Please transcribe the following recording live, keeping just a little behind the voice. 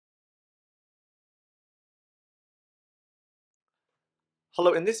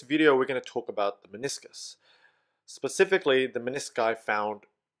Hello, in this video we're going to talk about the meniscus, specifically the menisci found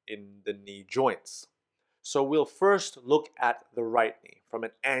in the knee joints. So we'll first look at the right knee from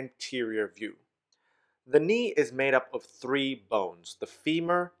an anterior view. The knee is made up of three bones: the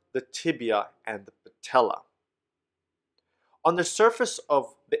femur, the tibia, and the patella. On the surface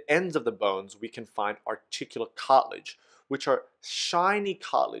of the ends of the bones we can find articular cartilage, which are shiny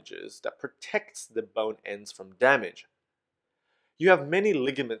cartilages that protects the bone ends from damage. You have many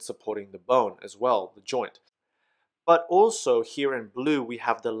ligaments supporting the bone as well, the joint. But also here in blue we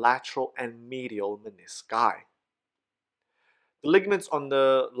have the lateral and medial menisci. The ligaments on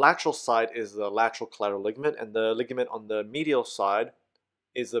the lateral side is the lateral collateral ligament, and the ligament on the medial side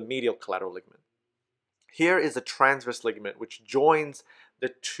is the medial collateral ligament. Here is a transverse ligament which joins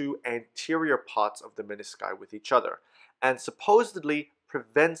the two anterior parts of the menisci with each other and supposedly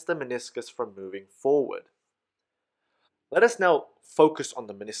prevents the meniscus from moving forward. Let us now focus on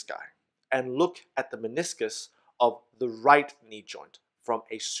the menisci and look at the meniscus of the right knee joint from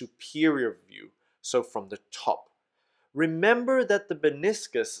a superior view, so from the top. Remember that the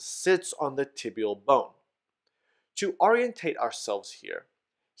meniscus sits on the tibial bone. To orientate ourselves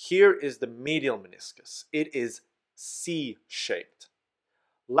here is the medial meniscus. It is C-shaped.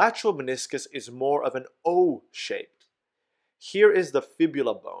 Lateral meniscus is more of an O-shaped. Here is the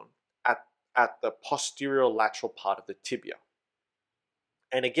fibula bone at the posterior lateral part of the tibia.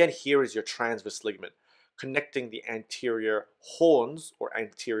 And again, here is your transverse ligament connecting the anterior horns or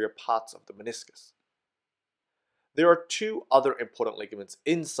anterior parts of the meniscus. There are two other important ligaments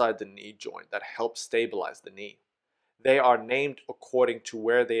inside the knee joint that help stabilize the knee. They are named according to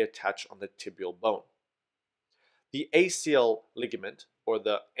where they attach on the tibial bone. The ACL ligament, or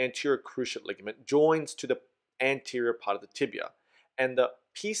the anterior cruciate ligament, joins to the anterior part of the tibia, and the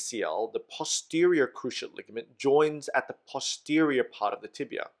PCL, the posterior cruciate ligament, joins at the posterior part of the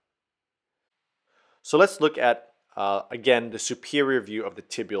tibia. So let's look at, again, the superior view of the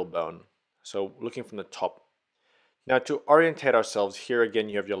tibial bone. So looking from the top. Now to orientate ourselves, here again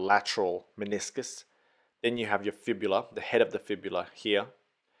you have your lateral meniscus, then you have your fibula, the head of the fibula here,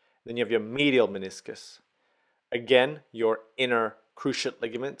 then you have your medial meniscus. Again, your inner cruciate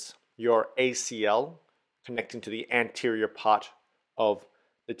ligaments, your ACL connecting to the anterior part of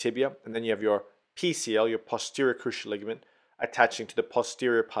the tibia, and then you have your PCL, your posterior cruciate ligament, attaching to the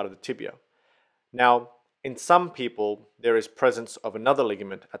posterior part of the tibia. Now, in some people, there is presence of another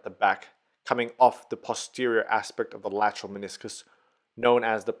ligament at the back coming off the posterior aspect of the lateral meniscus, known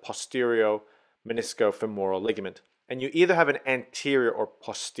as the posterior meniscofemoral ligament. And you either have an anterior or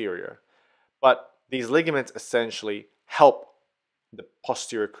posterior, but these ligaments essentially help the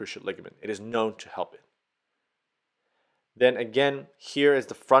posterior cruciate ligament. It is known to help it. Then again, here is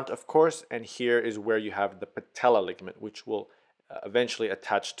the front, of course, and here is where you have the patella ligament, which will eventually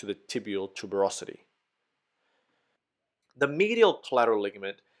attach to the tibial tuberosity. The medial collateral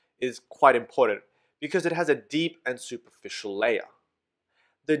ligament is quite important because it has a deep and superficial layer.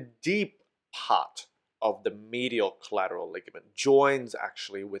 The deep part of the medial collateral ligament joins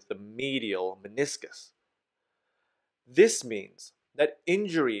actually with the medial meniscus. This means that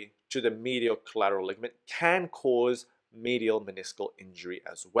injury to the medial collateral ligament can cause medial meniscal injury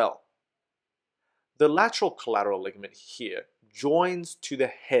as well. The lateral collateral ligament here joins to the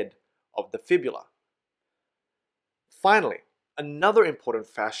head of the fibula. Finally, another important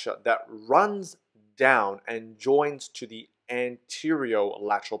fascia that runs down and joins to the anterior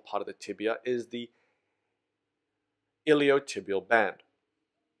lateral part of the tibia is the iliotibial band.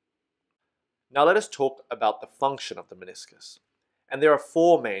 Now let us talk about the function of the meniscus. And there are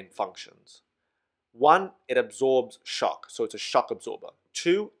four main functions. 1, it absorbs shock, so it's a shock absorber.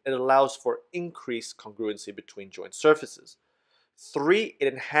 2, it allows for increased congruency between joint surfaces. 3, it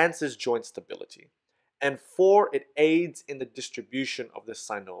enhances joint stability. And 4, it aids in the distribution of the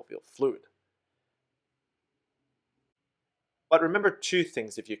synovial fluid. But remember two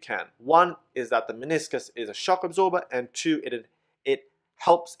things if you can. 1 is that the meniscus is a shock absorber, and 2, it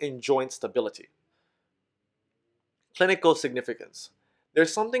helps in joint stability. Clinical significance.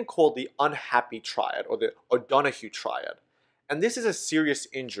 There's something called the unhappy triad or the O'Donoghue triad. And this is a serious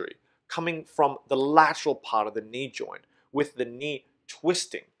injury coming from the lateral part of the knee joint with the knee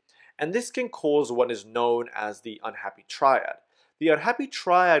twisting. And this can cause what is known as the unhappy triad. The unhappy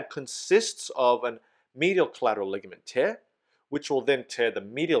triad consists of a medial collateral ligament tear, which will then tear the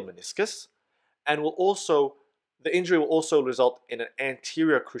medial meniscus, and the injury will also result in an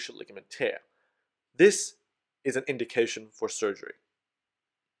anterior cruciate ligament tear. This is an indication for surgery.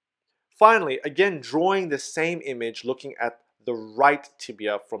 Finally, again drawing the same image looking at the right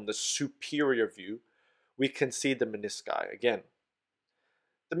tibia from the superior view, we can see the menisci again.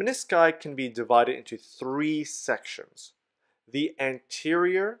 The menisci can be divided into three sections. The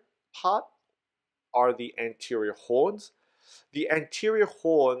anterior part are the anterior horns. The anterior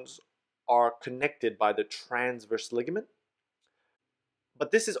horns are connected by the transverse ligament,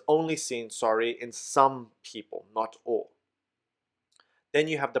 but this is only seen, in some people, not all. Then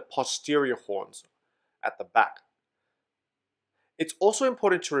you have the posterior horns at the back. It's also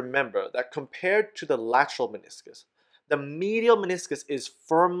important to remember that compared to the lateral meniscus, the medial meniscus is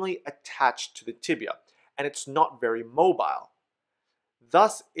firmly attached to the tibia, and it's not very mobile.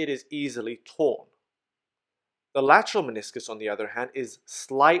 Thus, it is easily torn. The lateral meniscus, on the other hand, is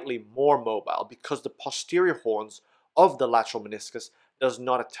slightly more mobile because the posterior horns of the lateral meniscus does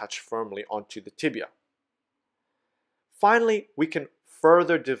not attach firmly onto the tibia. Finally, we can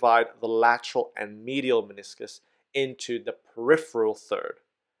further divide the lateral and medial meniscus into the peripheral third.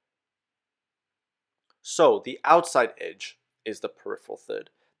 So the outside edge is the peripheral third.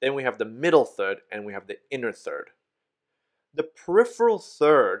 Then we have the middle third and we have the inner third. The peripheral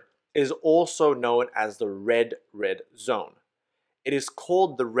third is also known as the red zone. It is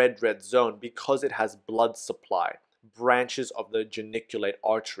called the red zone because it has blood supply, branches of the geniculate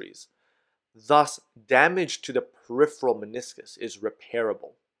arteries. Thus, damage to the peripheral meniscus is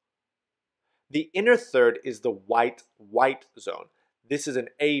repairable. The inner third is the white zone. This is an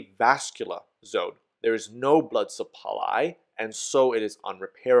avascular zone. There is no blood supply, and so it is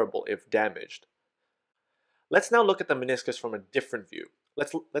unrepairable if damaged. Let's now look at the meniscus from a different view.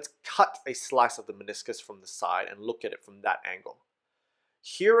 Let's cut a slice of the meniscus from the side and look at it from that angle.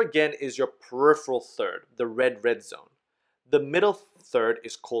 Here again is your peripheral third, the red zone. The middle third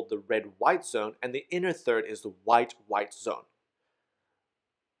is called the red-white zone, and the inner third is the white zone.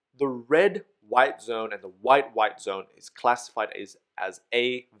 The red-white zone and the white zone is classified as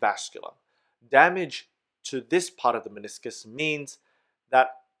avascular. Damage to this part of the meniscus means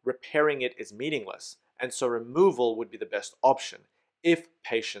that repairing it is meaningless, and so removal would be the best option if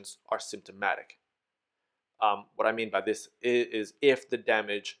patients are symptomatic. What I mean by this is if the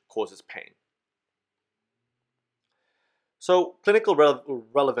damage causes pain. So, clinical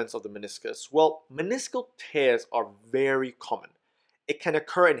relevance of the meniscus. Well, meniscal tears are very common. It can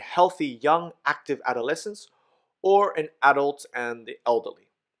occur in healthy, young, active adolescents or in adults and the elderly.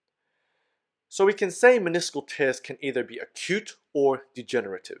 So we can say meniscal tears can either be acute or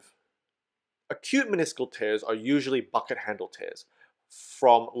degenerative. Acute meniscal tears are usually bucket handle tears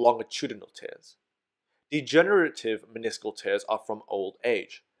from longitudinal tears. Degenerative meniscal tears are from old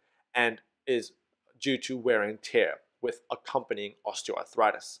age and is due to wear and tear with accompanying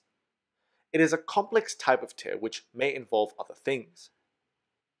osteoarthritis. It is a complex type of tear which may involve other things.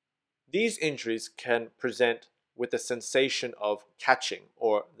 These injuries can present with the sensation of catching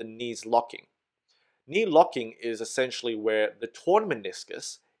or the knees locking. Knee locking is essentially where the torn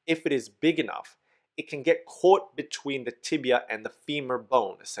meniscus, if it is big enough, it can get caught between the tibia and the femur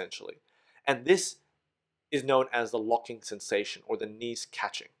bone, essentially. And this is known as the locking sensation or the knees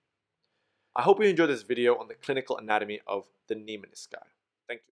catching. I hope you enjoyed this video on the clinical anatomy of the knee menisci.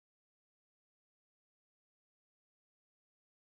 Thank you.